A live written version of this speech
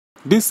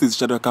This is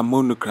Shatta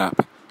Wale.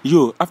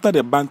 Yo, after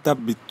the banter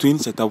between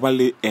Shatta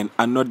Wale and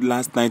Arnold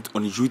last night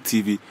on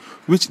UTV,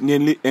 which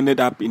nearly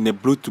ended up in a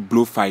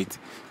blow-to-blow fight,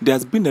 there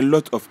has been a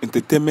lot of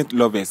entertainment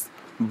lovers,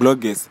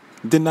 bloggers,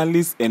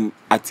 journalists and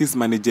artist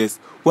managers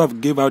who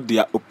have gave out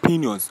their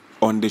opinions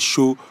on the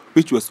show,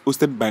 which was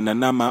hosted by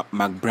Nana Ama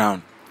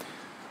Mcbrown.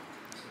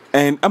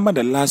 And among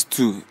the last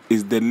two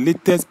is the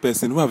latest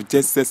person who have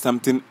just said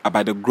something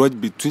about the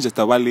grudge between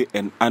Shatta Wale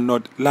and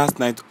Arnold last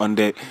night on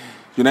the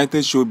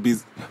United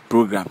Showbiz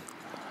program.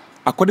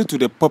 According to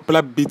the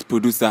popular beat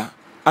producer,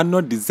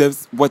 Arnold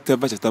deserves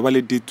whatever Shatta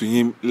Wale did to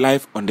him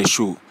live on the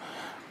show.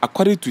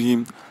 According to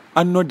him,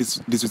 Arnold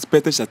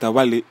disrespected Shatta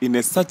Wale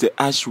in such a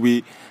harsh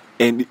way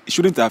and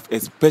shouldn't have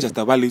expected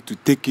Shatta Wale to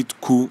take it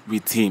cool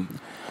with him.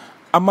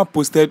 Ama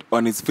posted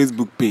on his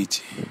Facebook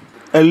page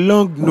a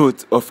long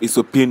note of his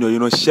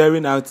opinion,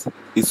 sharing out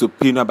his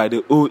opinion about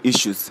the whole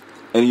issues.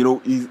 And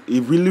he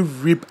really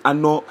ripped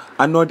Arnold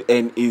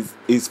and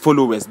his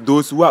followers,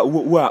 those who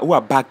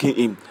are backing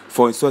him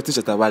for insulting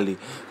Shatta Wale.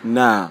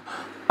 Now,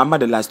 Ama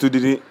the last two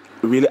didn't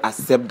really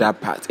accept that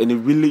part, and he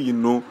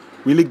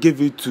really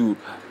gave it to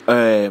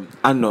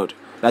Arnold.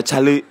 That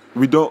Charlie,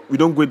 we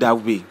don't go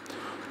that way.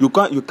 You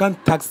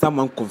can't tag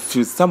someone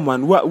confused,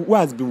 someone who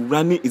has been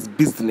running his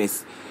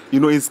business,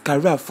 his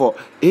career for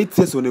 8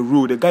 years on the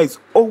road. The guy is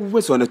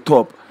always on the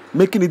top,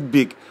 making it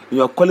big.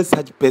 You are calling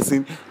such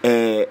person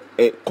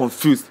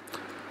confused.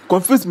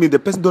 Confused means the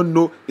person don't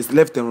know his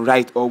left and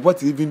right, or what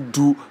he even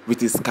do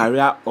with his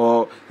career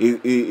or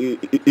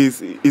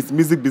his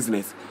music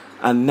business.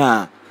 And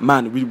now,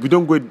 man, we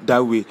don't go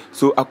that way.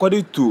 So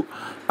according to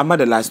Ama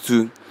the last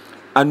two,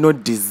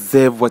 Arnold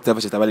deserve whatever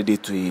Shatta Wale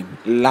did to him.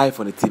 Life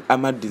on the team,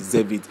 Ama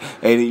deserve it.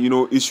 And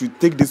you should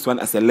take this one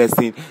as a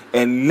lesson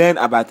and learn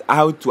about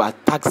how to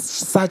attack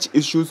such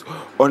issues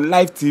on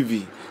live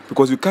TV.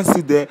 Because you can't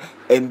sit there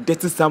and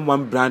dirty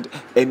someone brand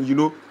and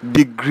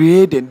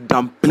degrade and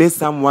downplay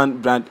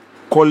someone brand,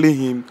 calling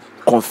him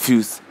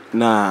confused.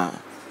 Nah.